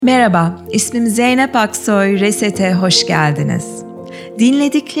Merhaba, ismim Zeynep Aksoy, Reset'e hoş geldiniz.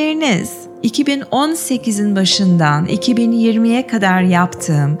 Dinledikleriniz 2018'in başından 2020'ye kadar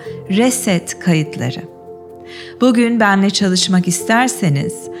yaptığım Reset kayıtları. Bugün benimle çalışmak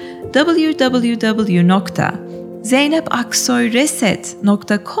isterseniz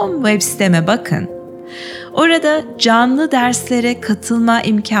www.zeynepaksoyreset.com web siteme bakın. Orada canlı derslere katılma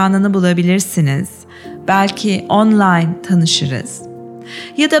imkanını bulabilirsiniz. Belki online tanışırız.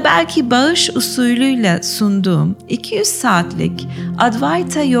 Ya da belki bağış usulüyle sunduğum 200 saatlik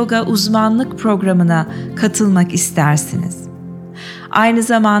Advaita Yoga uzmanlık programına katılmak istersiniz. Aynı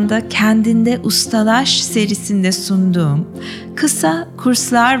zamanda Kendinde Ustalaş serisinde sunduğum kısa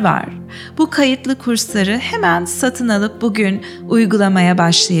kurslar var. Bu kayıtlı kursları hemen satın alıp bugün uygulamaya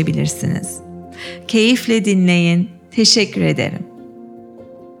başlayabilirsiniz. Keyifle dinleyin. Teşekkür ederim.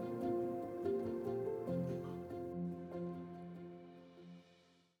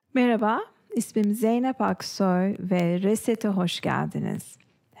 Merhaba, ismim Zeynep Aksoy ve Reset'e hoş geldiniz.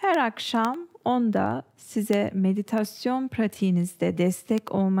 Her akşam 10'da size meditasyon pratiğinizde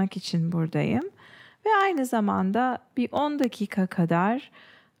destek olmak için buradayım. Ve aynı zamanda bir 10 dakika kadar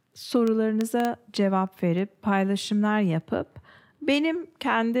sorularınıza cevap verip paylaşımlar yapıp benim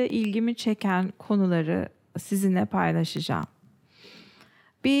kendi ilgimi çeken konuları sizinle paylaşacağım.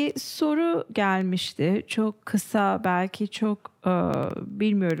 Bir soru gelmişti. Çok kısa, belki çok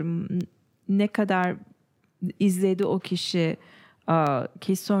bilmiyorum ne kadar izledi o kişi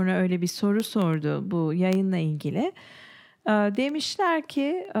ki sonra öyle bir soru sordu bu yayınla ilgili. Demişler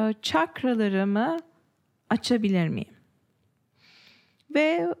ki çakralarımı açabilir miyim?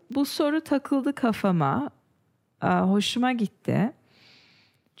 Ve bu soru takıldı kafama. Hoşuma gitti.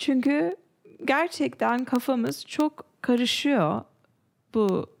 Çünkü gerçekten kafamız çok karışıyor.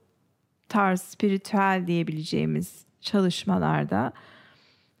 Bu tarz spiritüel diyebileceğimiz çalışmalarda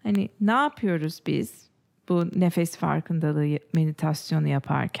hani ne yapıyoruz biz bu nefes farkındalığı meditasyonu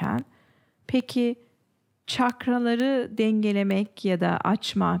yaparken? Peki çakraları dengelemek ya da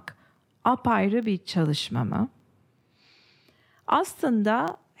açmak apayrı bir çalışma mı?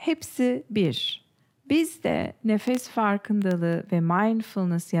 Aslında hepsi bir. Biz de nefes farkındalığı ve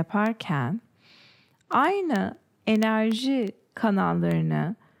mindfulness yaparken aynı enerji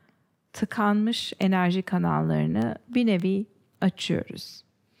kanallarını, tıkanmış enerji kanallarını bir nevi açıyoruz.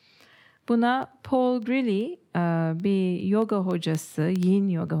 Buna Paul Grilly, bir yoga hocası, yin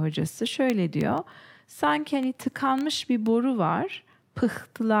yoga hocası şöyle diyor. Sanki hani tıkanmış bir boru var,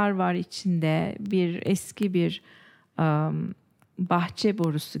 pıhtılar var içinde, eski bir bahçe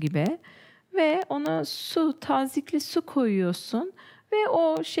borusu gibi ve ona tazikli su koyuyorsun ve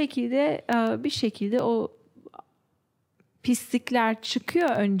o şekilde bir şekilde o pislikler çıkıyor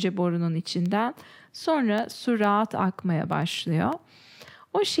önce borunun içinden, sonra su rahat akmaya başlıyor.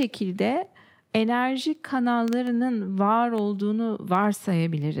 O şekilde enerji kanallarının var olduğunu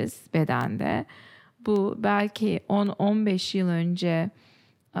varsayabiliriz bedende. Bu belki 10-15 yıl önce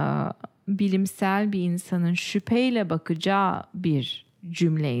bilimsel bir insanın şüpheyle bakacağı bir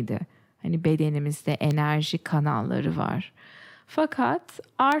cümleydi. Hani bedenimizde enerji kanalları var. Fakat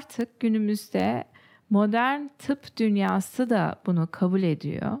artık günümüzde modern tıp dünyası da bunu kabul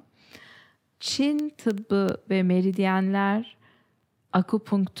ediyor. Çin tıbbı ve meridyenler,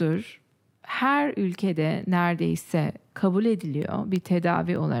 akupunktur her ülkede neredeyse kabul ediliyor bir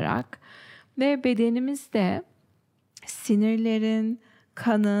tedavi olarak. Ve bedenimizde sinirlerin,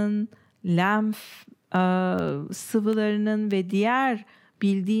 kanın, lenf sıvılarının ve diğer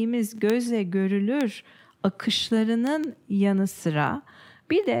bildiğimiz gözle görülür akışlarının yanı sıra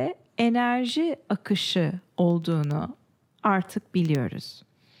bir de enerji akışı olduğunu artık biliyoruz.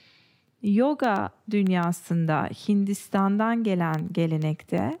 Yoga dünyasında Hindistan'dan gelen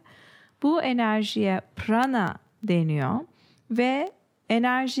gelenekte bu enerjiye prana deniyor ve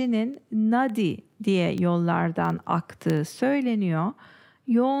enerjinin nadi diye yollardan aktığı söyleniyor.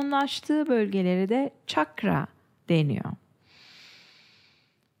 Yoğunlaştığı bölgelere de çakra deniyor.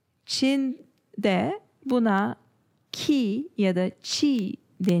 Çin'de buna ki ya da chi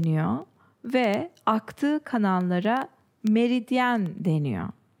deniyor ve aktığı kanallara meridyen deniyor.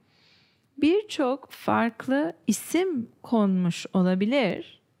 Birçok farklı isim konmuş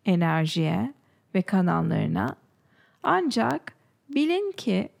olabilir enerjiye ve kanallarına. Ancak bilin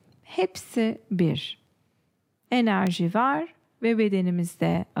ki hepsi bir. Enerji var ve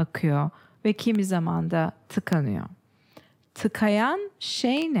bedenimizde akıyor ve kimi zaman da tıkanıyor. Tıkayan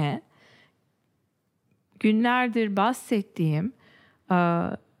şey ne? Günlerdir bahsettiğim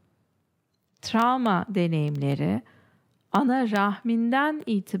travma deneyimleri, ana rahminden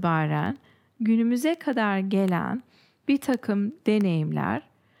itibaren günümüze kadar gelen bir takım deneyimler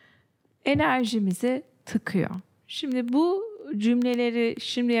enerjimizi tıkıyor. Şimdi bu cümleleri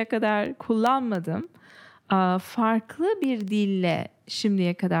şimdiye kadar kullanmadım. Farklı bir dille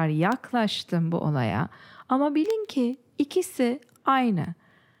şimdiye kadar yaklaştım bu olaya. Ama bilin ki ikisi aynı.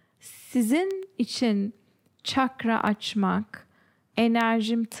 Sizin için çakra açmak,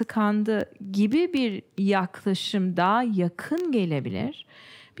 enerjim tıkandı gibi bir yaklaşım daha yakın gelebilir.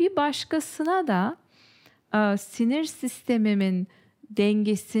 Bir başkasına da sinir sistemimin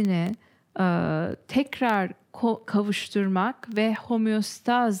dengesini tekrar kavuşturmak ve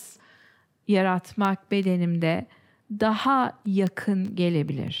homeostaz yaratmak bedenimde daha yakın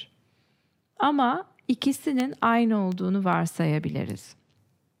gelebilir. Ama ikisinin aynı olduğunu varsayabiliriz.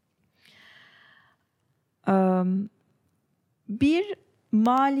 Bir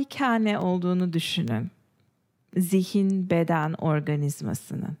malikane olduğunu düşünün. Zihin, beden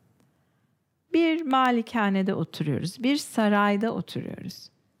organizmasının. Bir malikanede oturuyoruz, bir sarayda oturuyoruz.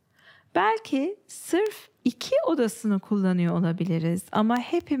 Belki sırf 2 odasını kullanıyor olabiliriz ama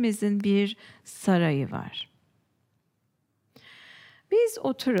hepimizin bir sarayı var. Biz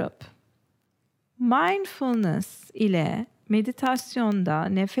oturup mindfulness ile, meditasyonda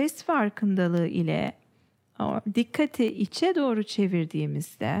nefes farkındalığı ile dikkati içe doğru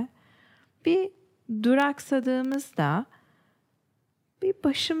çevirdiğimizde, bir duraksadığımızda bir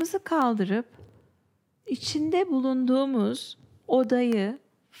başımızı kaldırıp içinde bulunduğumuz odayı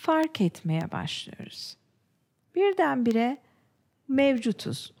fark etmeye başlıyoruz. Birdenbire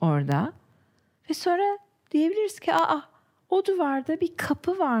mevcutuz orada ve sonra diyebiliriz ki o duvarda bir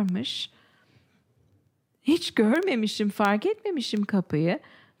kapı varmış. Hiç görmemişim, fark etmemişim kapıyı.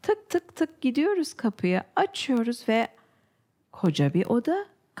 Tık tık tık gidiyoruz kapıya, açıyoruz ve koca bir oda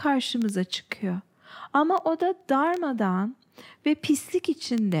karşımıza çıkıyor. Ama oda darmadan ve pislik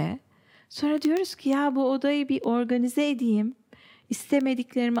içinde. Sonra diyoruz ki ya bu odayı bir organize edeyim.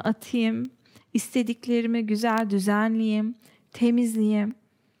 İstemediklerimi atayım. İstediklerimi güzel düzenleyeyim. Temizleyeyim.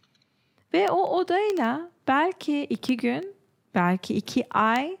 Ve o odayla belki 2 gün, belki 2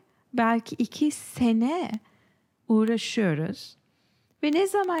 ay, belki 2 sene uğraşıyoruz. Ve ne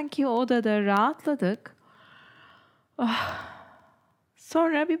zaman ki o odada rahatladık,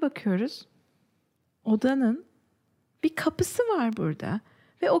 sonra bir bakıyoruz, odanın bir kapısı var burada.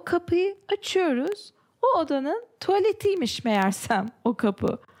 Ve o kapıyı açıyoruz, o odanın tuvaletiymiş meğersem o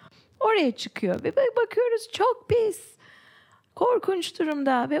kapı. Oraya çıkıyor ve bakıyoruz çok pis, korkunç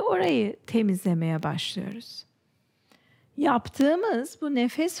durumda ve orayı temizlemeye başlıyoruz. Yaptığımız bu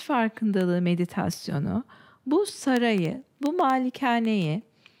nefes farkındalığı meditasyonu, bu sarayı, bu malikaneyi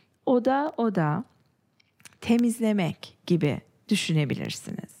oda oda temizlemek gibi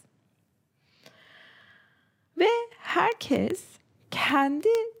düşünebilirsiniz. Ve herkes kendi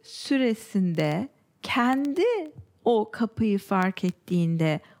süresinde, kendi o kapıyı fark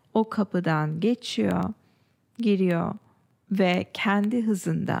ettiğinde o kapıdan geçiyor, giriyor ve kendi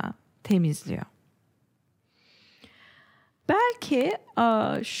hızında temizliyor. Belki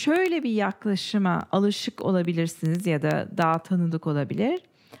şöyle bir yaklaşıma alışık olabilirsiniz ya da daha tanıdık olabilir.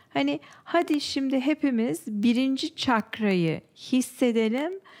 Hani hadi şimdi hepimiz 1. çakrayı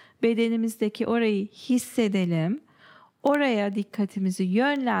hissedelim, bedenimizdeki orayı hissedelim, oraya dikkatimizi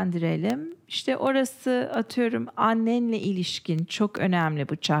yönlendirelim. İşte orası atıyorum annenle ilişkin çok önemli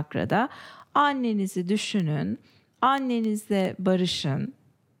bu çakrada. Annenizi düşünün, annenizle barışın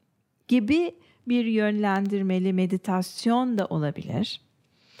gibi bir yönlendirmeli meditasyon da olabilir.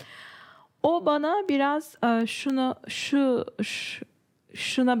 O bana biraz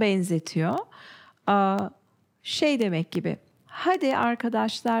şuna benzetiyor. Şey demek gibi. Hadi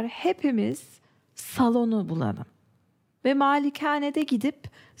arkadaşlar hepimiz salonu bulalım. Ve malikanede gidip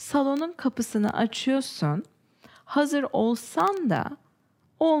salonun kapısını açıyorsun. Hazır olsan da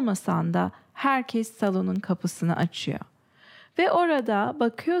olmasan da herkes salonun kapısını açıyor. Ve orada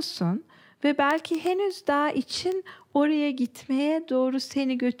bakıyorsun ve belki henüz daha için oraya gitmeye doğru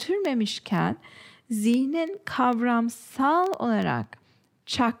seni götürmemişken zihnin kavramsal olarak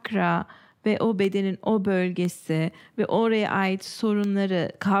çakra ve o bedenin o bölgesi ve oraya ait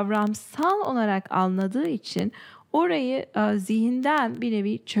sorunları kavramsal olarak anladığı için orayı zihinden bir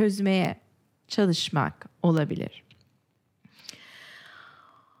nevi çözmeye çalışmak olabilir.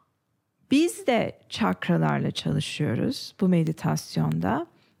 Biz de çakralarla çalışıyoruz bu meditasyonda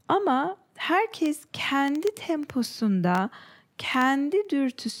ama herkes kendi temposunda, kendi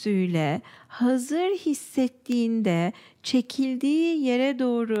dürtüsüyle hazır hissettiğinde çekildiği yere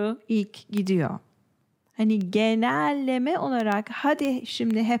doğru ilk gidiyor. Hani genelleme olarak hadi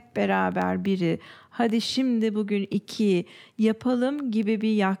şimdi hep beraber 1'i, hadi şimdi bugün 2'yi yapalım gibi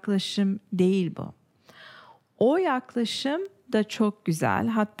bir yaklaşım değil bu. O yaklaşım da çok güzel.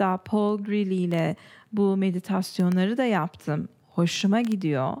 Hatta Paul Greeley ile bu meditasyonları da yaptım. Hoşuma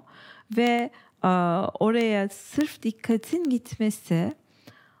gidiyor. Ve oraya sırf dikkatin gitmesi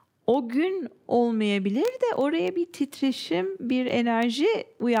o gün olmayabilir de oraya bir titreşim, bir enerji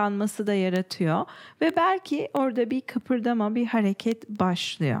uyanması da yaratıyor. Ve belki orada bir kıpırdama, bir hareket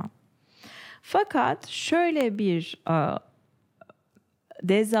başlıyor. Fakat şöyle bir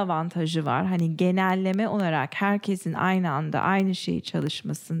dezavantajı var. Hani genelleme olarak herkesin aynı anda aynı şeyi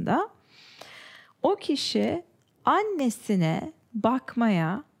çalışmasında. O kişi annesine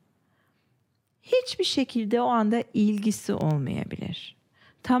bakmaya hiçbir şekilde o anda ilgisi olmayabilir.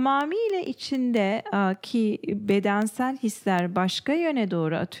 Tamamıyla içinde ki bedensel hisler başka yöne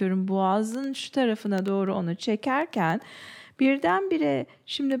doğru, atıyorum boğazın şu tarafına doğru onu çekerken birdenbire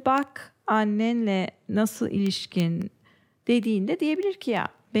şimdi bak annenle nasıl ilişkin dediğinde diyebilir ki ya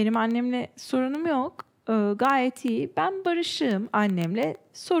benim annemle sorunum yok, gayet iyi, ben barışığım, annemle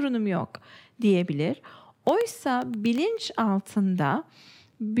sorunum yok diyebilir. Oysa bilinç altında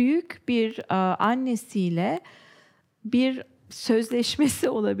büyük bir annesiyle bir sözleşmesi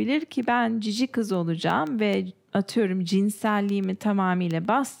olabilir ki ben cici kız olacağım ve atıyorum cinselliğimi tamamıyla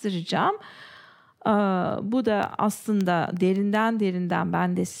bastıracağım. Bu da aslında derinden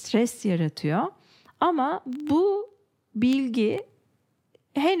bende stres yaratıyor. Ama bu bilgi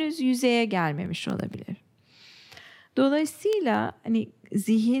henüz yüzeye gelmemiş olabilir. Dolayısıyla hani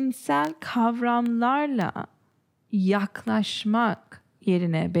zihinsel kavramlarla yaklaşmak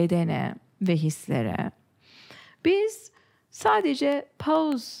yerine bedene ve hislere biz sadece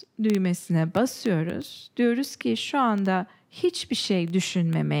pause düğmesine basıyoruz. Diyoruz ki şu anda hiçbir şey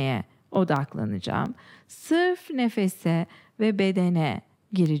düşünmemeye odaklanacağım. Sırf nefese ve bedene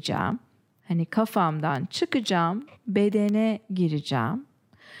gireceğim. Hani kafamdan çıkacağım, bedene gireceğim.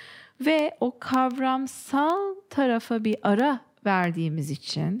 Ve o kavramsal tarafa bir ara verdiğimiz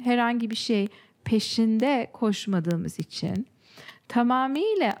için, herhangi bir şey peşinde koşmadığımız için,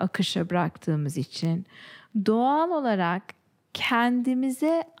 tamamıyla akışa bıraktığımız için doğal olarak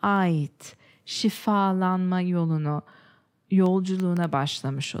kendimize ait şifalanma yolculuğuna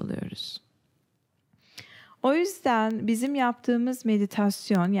başlamış oluyoruz. O yüzden bizim yaptığımız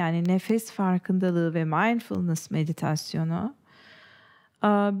meditasyon, yani nefes farkındalığı ve mindfulness meditasyonu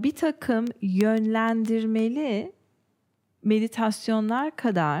bir takım yönlendirmeli meditasyonlar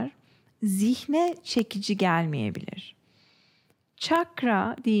kadar zihne çekici gelmeyebilir.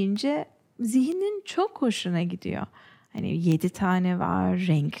 Çakra deyince zihnin çok hoşuna gidiyor. Hani 7 tane var,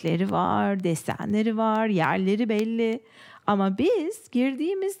 renkleri var, desenleri var, yerleri belli. Ama biz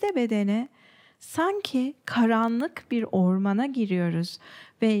girdiğimizde bedene sanki karanlık bir ormana giriyoruz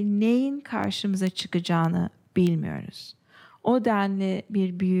ve neyin karşımıza çıkacağını bilmiyoruz. O denli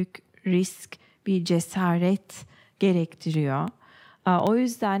bir büyük risk, bir cesaret gerektiriyor. O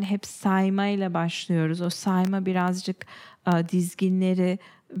yüzden hep saymayla başlıyoruz. O sayma birazcık dizginleri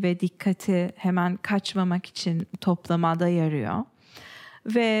ve dikkati hemen kaçmamak için toplamada yarıyor.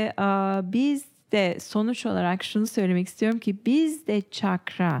 Ve biz de sonuç olarak şunu söylemek istiyorum ki biz de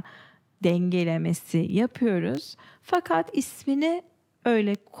çakra dengelemesi yapıyoruz. Fakat ismini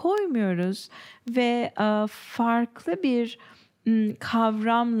öyle koymuyoruz ve farklı bir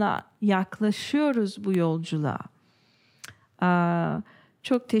kavramla yaklaşıyoruz bu yolculuğa.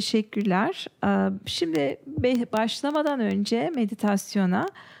 Çok teşekkürler. Şimdi başlamadan önce meditasyona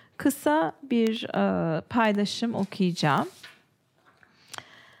kısa bir paylaşım okuyacağım.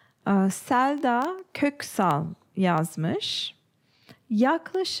 Selda Köksal yazmış.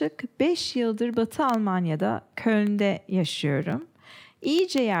 Yaklaşık 5 yıldır Batı Almanya'da Köln'de yaşıyorum.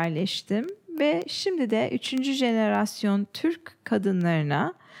 İyice yerleştim ve şimdi de 3. jenerasyon Türk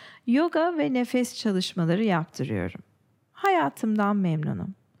kadınlarına yoga ve nefes çalışmaları yaptırıyorum. Hayatımdan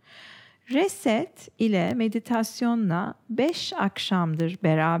memnunum. Reset ile meditasyonla 5 akşamdır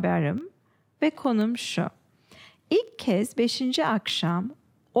beraberim ve konum şu. İlk kez 5. akşam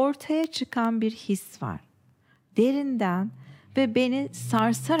ortaya çıkan bir his var. Derinden ve beni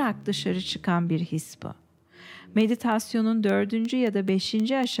sarsarak dışarı çıkan bir his bu. Meditasyonun 4. ya da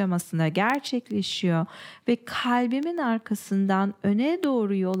 5. aşamasında gerçekleşiyor ve kalbimin arkasından öne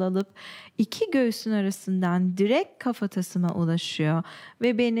doğru yol alıp 2 göğsün arasından direkt kafatasıma ulaşıyor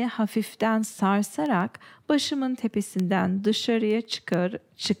ve beni hafiften sarsarak başımın tepesinden dışarıya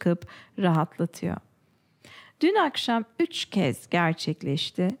çıkıp rahatlatıyor. Dün akşam 3 kez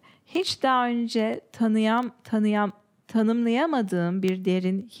gerçekleşti. Hiç daha önce tanımlayamadığım bir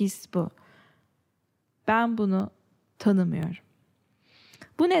derin his bu. Ben bunu tanımıyorum.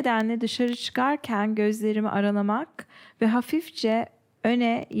 Bu nedenle dışarı çıkarken gözlerimi aralamak ve hafifçe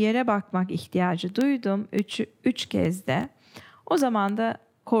öne yere bakmak ihtiyacı duydum 3 kez de. O zaman da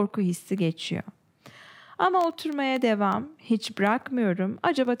korku hissi geçiyor. Ama oturmaya devam, hiç bırakmıyorum.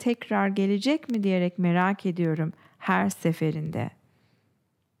 Acaba tekrar gelecek mi diyerek merak ediyorum her seferinde.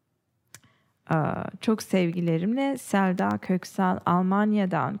 Çok sevgilerimle Selda Köksal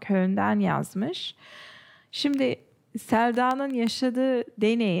Almanya'dan, Köln'den yazmış. Şimdi Selda'nın yaşadığı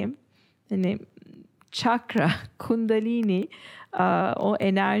deneyim, hani çakra, kundalini, o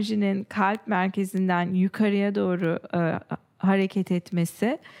enerjinin kalp merkezinden yukarıya doğru hareket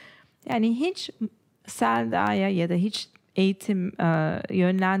etmesi. Yani hiç Selda'ya ya da hiç eğitim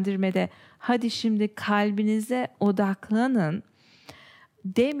yönlendirmede hadi şimdi kalbinize odaklanın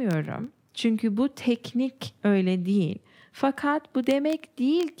demiyorum. Çünkü bu teknik öyle değil. Fakat bu demek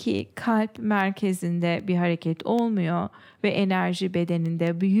değil ki kalp merkezinde bir hareket olmuyor ve enerji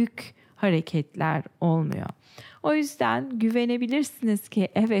bedeninde büyük hareketler olmuyor. O yüzden güvenebilirsiniz ki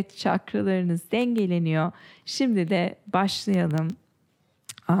evet, çakralarınız dengeleniyor. Şimdi de başlayalım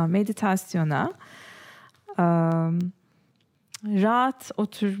meditasyona. Rahat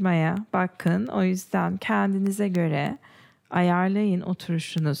oturmaya bakın. O yüzden kendinize göre ayarlayın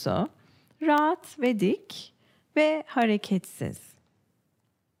oturuşunuzu. Rahat ve dik ve hareketsiz.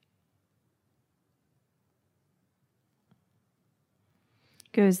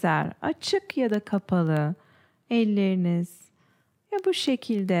 Gözler açık ya da kapalı. Elleriniz ya bu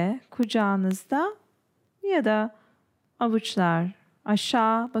şekilde kucağınızda ya da avuçlar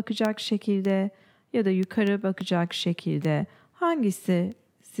aşağı bakacak şekilde ya da yukarı bakacak şekilde, hangisi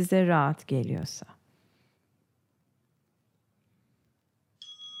size rahat geliyorsa.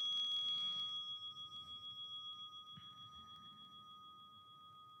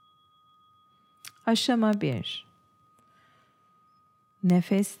 Aşama 1.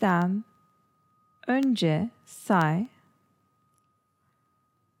 Nefesten önce say.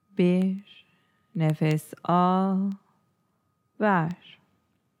 1. Nefes al, ver.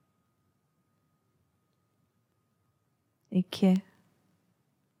 2.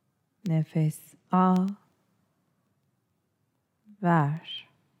 Nefes al, ver.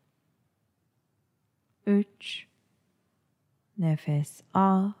 3. Nefes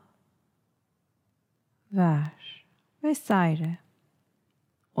al, ver. Vesaire.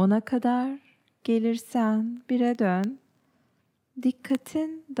 10'a kadar gelirsen 1'e dön.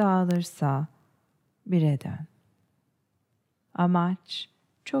 Dikkatin dağılırsa 1'e dön. Amaç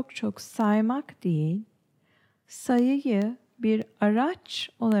çok çok saymak değil, sayıyı bir araç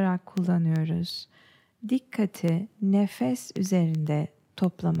olarak kullanıyoruz. Dikkati nefes üzerinde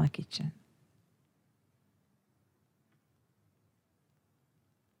toplamak için.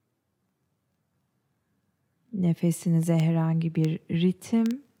 Nefesinize herhangi bir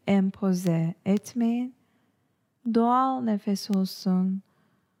ritim empoze etmeyin. Doğal nefes olsun.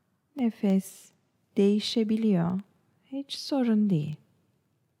 Nefes değişebiliyor. Hiç sorun değil.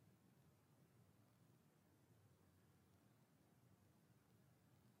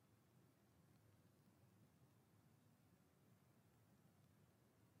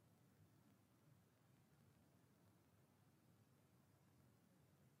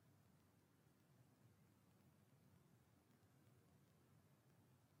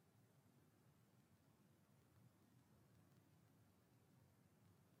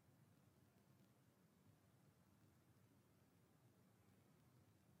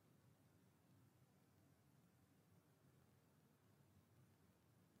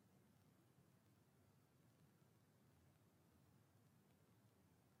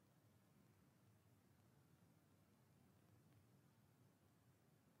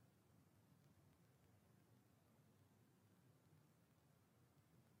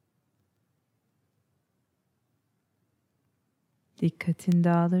 Dikkatin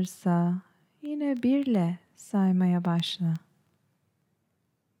dağılırsa yine 1'le saymaya başla.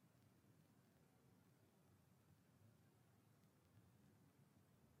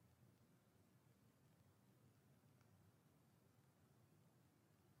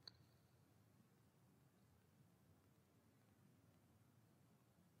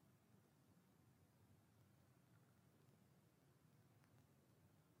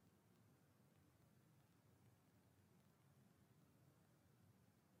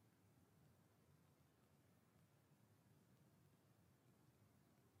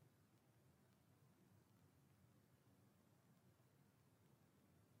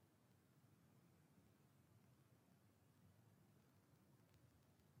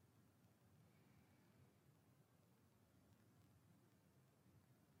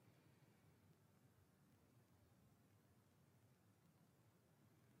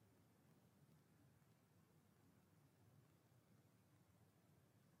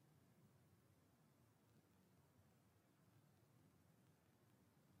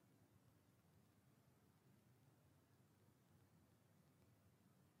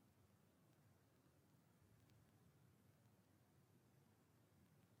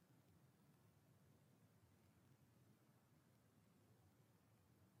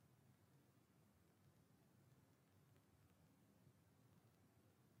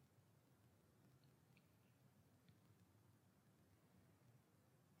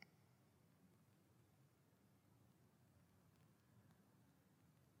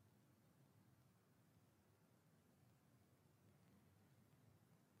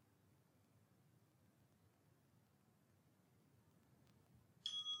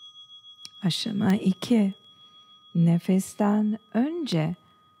 Aşama 2. Nefesten önce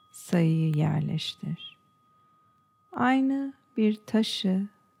sayıyı yerleştir. Aynı bir taşı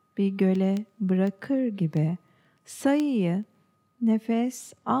bir göle bırakır gibi sayıyı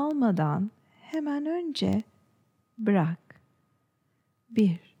nefes almadan hemen önce bırak.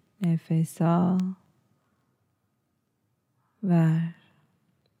 1. Nefes al, ver.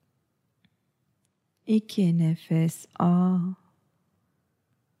 2. Nefes al,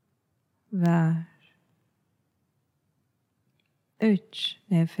 ver. 3.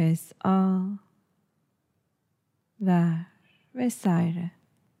 Nefes al, ver vesaire.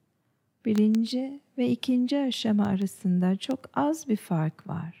 Birinci ve ikinci aşama arasında çok az bir fark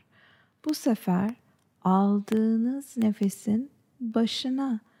var. Bu sefer aldığınız nefesin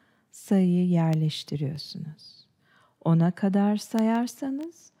başına sayıyı yerleştiriyorsunuz. 10'a kadar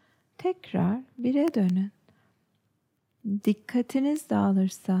sayarsanız tekrar 1'e dönün. Dikkatiniz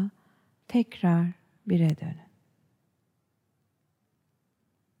dağılırsa tekrar 1'e dönün.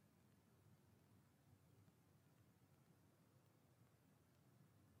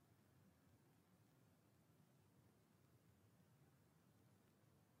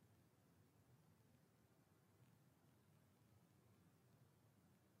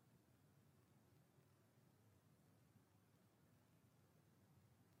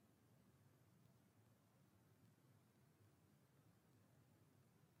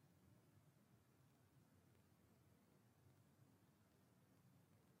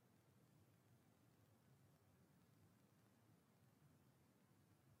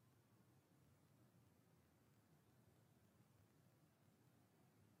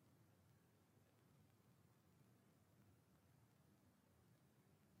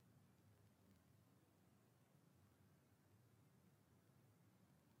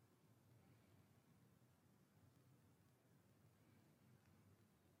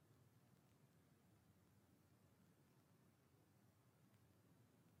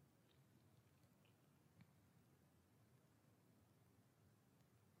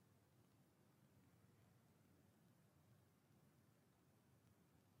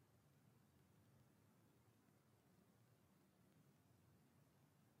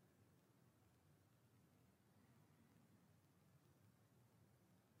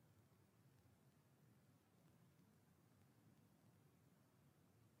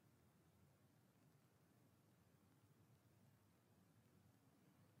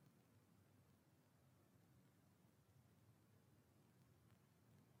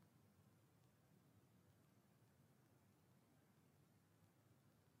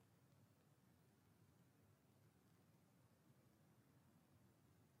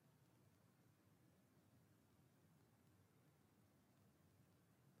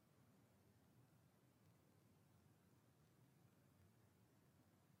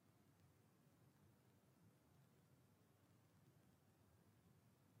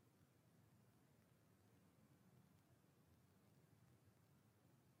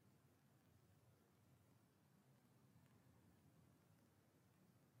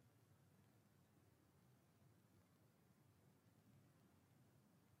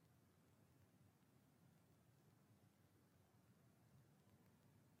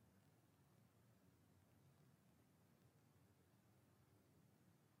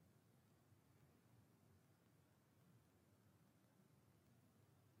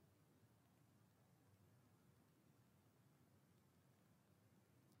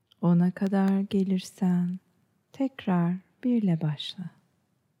 Ona kadar gelirsen tekrar 1 ile başla.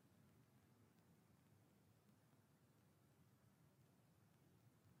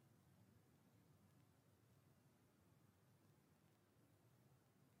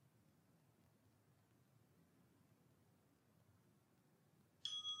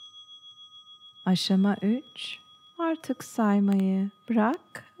 Aşama 3. Artık saymayı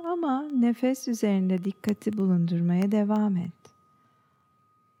bırak ama nefes üzerinde dikkati bulundurmaya devam et.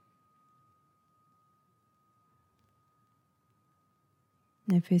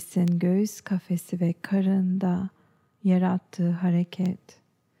 Nefesin göğüs kafesi ve karında yarattığı hareket,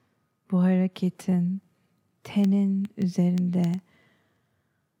 bu hareketin tenin üzerinde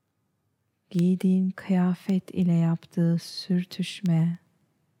giydiğin kıyafet ile yaptığı sürtüşme,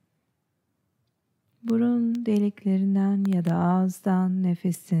 burun deliklerinden ya da ağızdan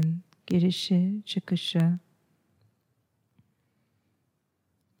nefesin girişi, çıkışı,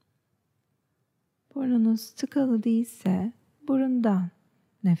 burnunuz tıkalı değilse burundan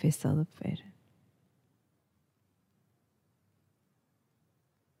nefes alıp verin.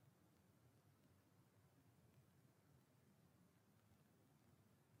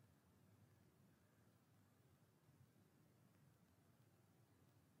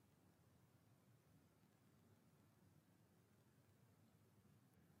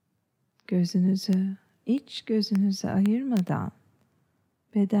 iç gözünüzü ayırmadan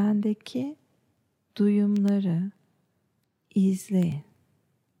bedendeki duyumları izleyin.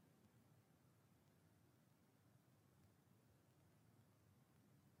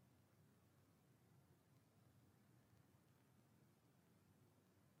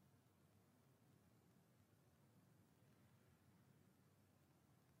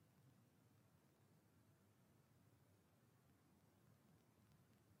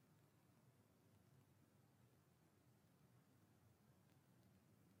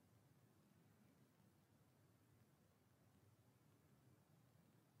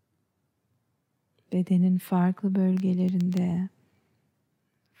 Bedenin farklı bölgelerinde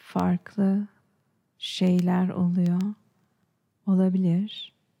farklı şeyler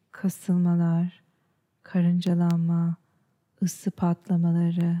olabilir. Kasılmalar, karıncalanma, ısı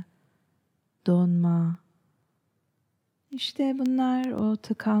patlamaları, donma. İşte bunlar o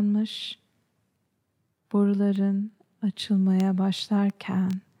tıkanmış boruların açılmaya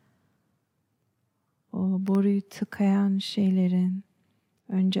başlarken o boruyu tıkayan şeylerin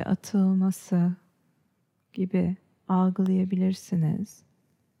önce atılması gibi algılayabilirsiniz.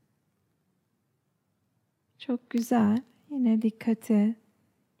 Çok güzel. Yine dikkati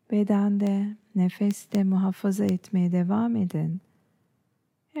bedende, nefeste muhafaza etmeye devam edin.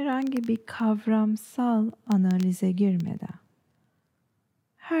 Herhangi bir kavramsal analize girmeden.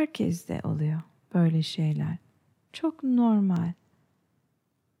 Herkeste oluyor böyle şeyler. Çok normal.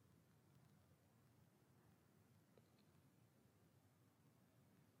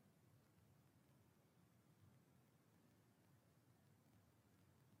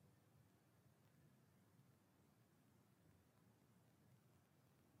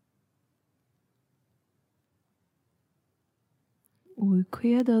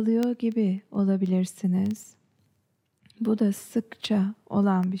 Uykuya dalıyor gibi olabilirsiniz. Bu da sıkça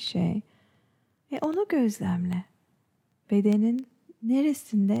olan bir şey. Onu gözlemle. Bedenin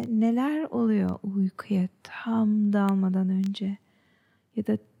neresinde neler oluyor uykuya tam dalmadan önce ya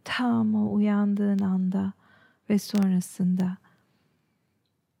da tam o uyandığın anda ve sonrasında.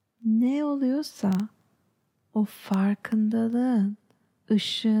 Ne oluyorsa o farkındalığın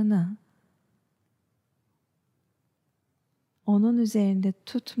ışığını onun üzerinde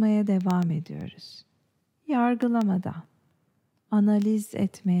tutmaya devam ediyoruz. Yargılamadan, analiz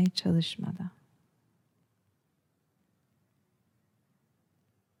etmeye çalışmadan.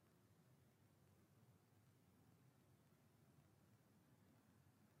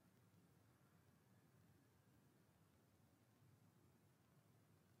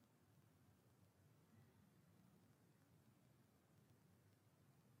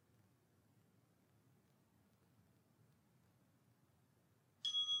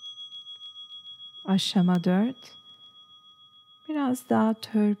 Aşama 4. Biraz daha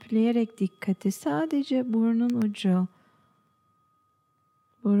törpüleyerek dikkati sadece burnun ucu,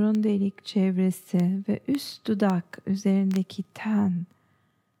 burun delik çevresi ve üst dudak üzerindeki ten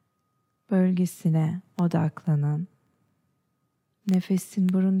bölgesine odaklanın. Nefesin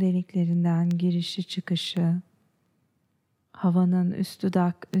burun deliklerinden girişi çıkışı, havanın üst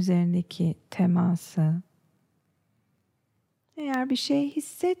dudak üzerindeki teması. Eğer bir şey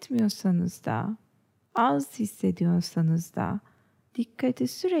hissetmiyorsanız da, az hissediyorsanız da dikkati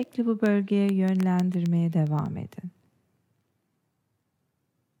sürekli bu bölgeye yönlendirmeye devam edin.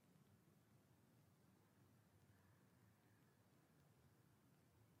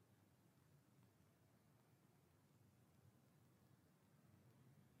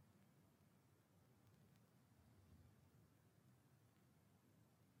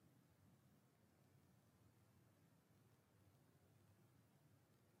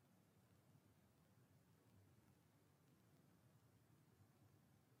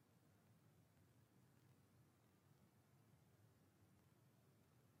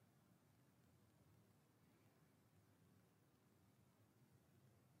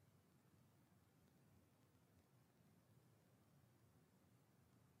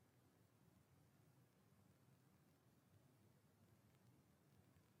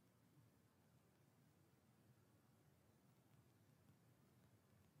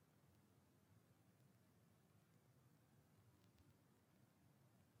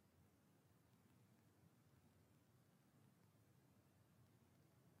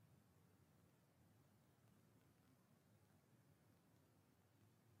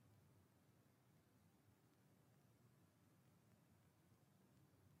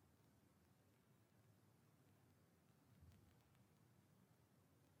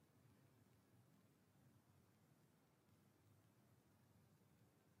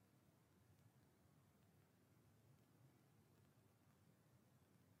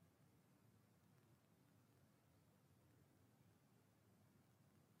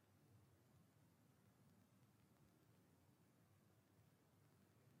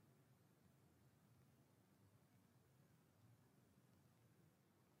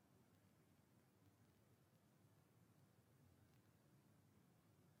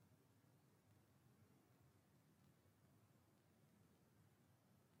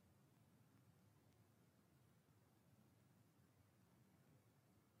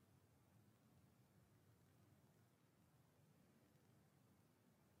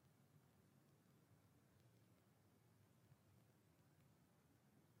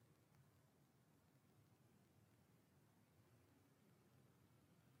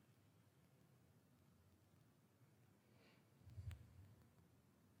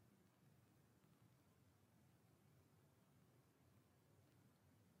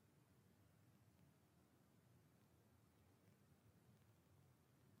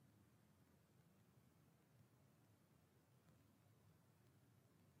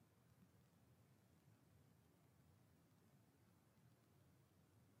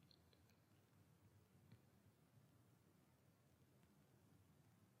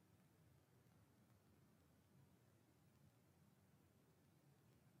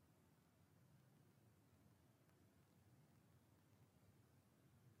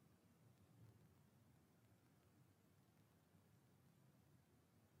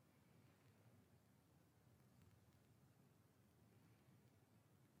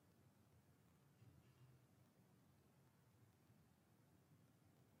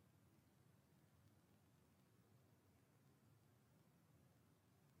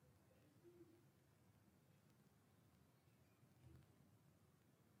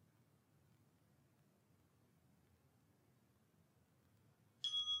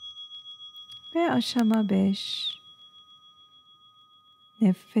 Ve aşama 5.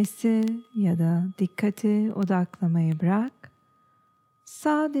 Nefesi ya da dikkati odaklamayı bırak.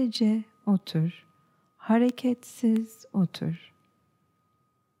 Sadece otur. Hareketsiz otur.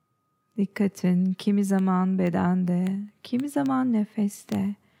 Dikkatin kimi zaman bedende, kimi zaman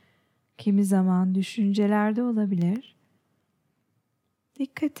nefeste, kimi zaman düşüncelerde olabilir.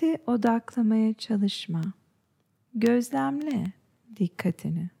 Dikkati odaklamaya çalışma. Gözlemle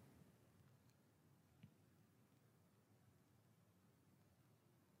dikkatini.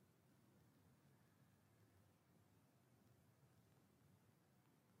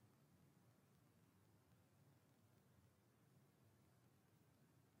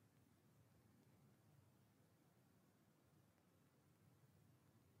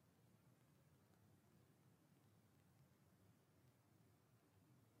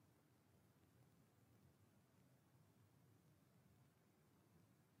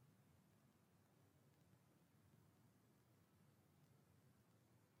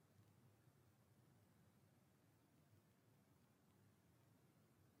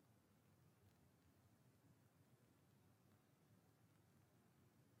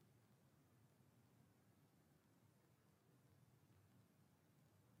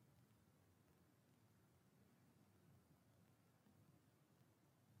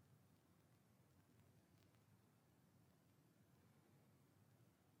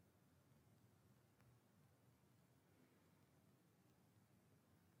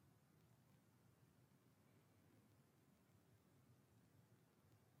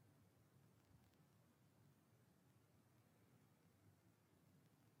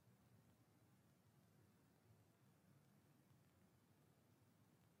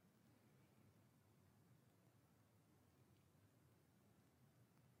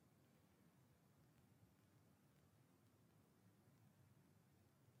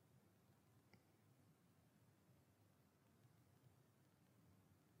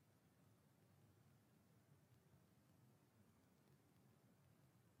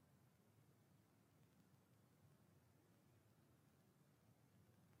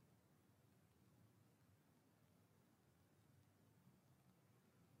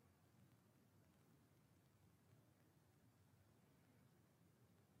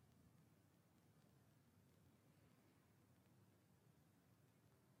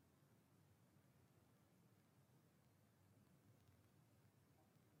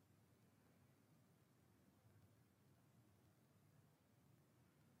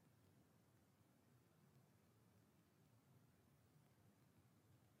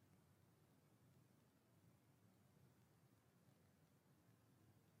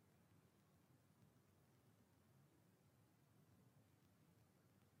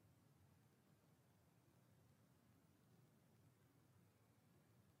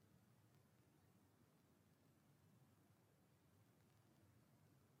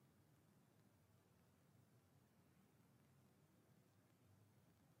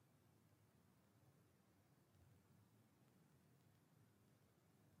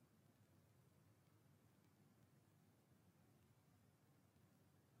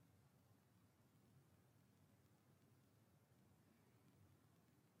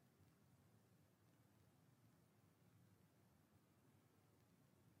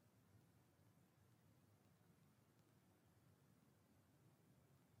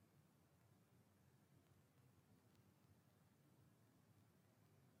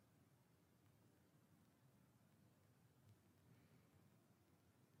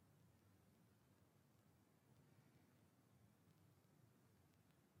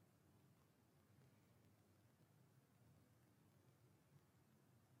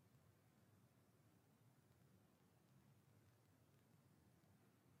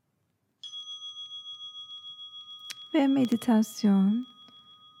 Ve meditasyon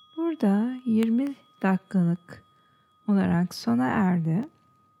burada 20 dakikalık olarak sona erdi.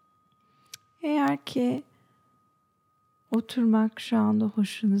 Eğer ki oturmak şu anda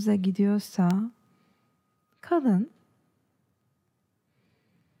hoşunuza gidiyorsa kalın.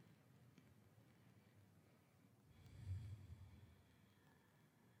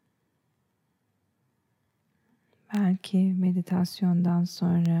 Belki meditasyondan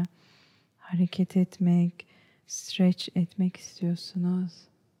sonra hareket etmek, stretch etmek istiyorsunuz.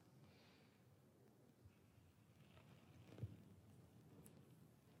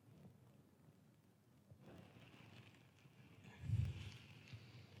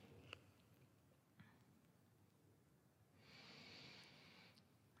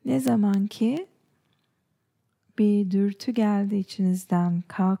 Ne zaman ki bir dürtü geldi içinizden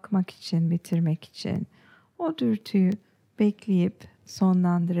kalkmak için, bitirmek için, o dürtüyü bekleyip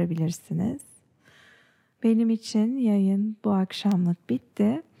sonlandırabilirsiniz. Benim için yayın bu akşamlık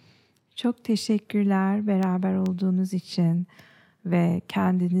bitti. Çok teşekkürler beraber olduğunuz için ve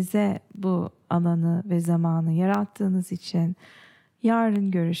kendinize bu alanı ve zamanı yarattığınız için.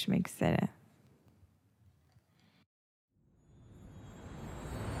 Yarın görüşmek üzere.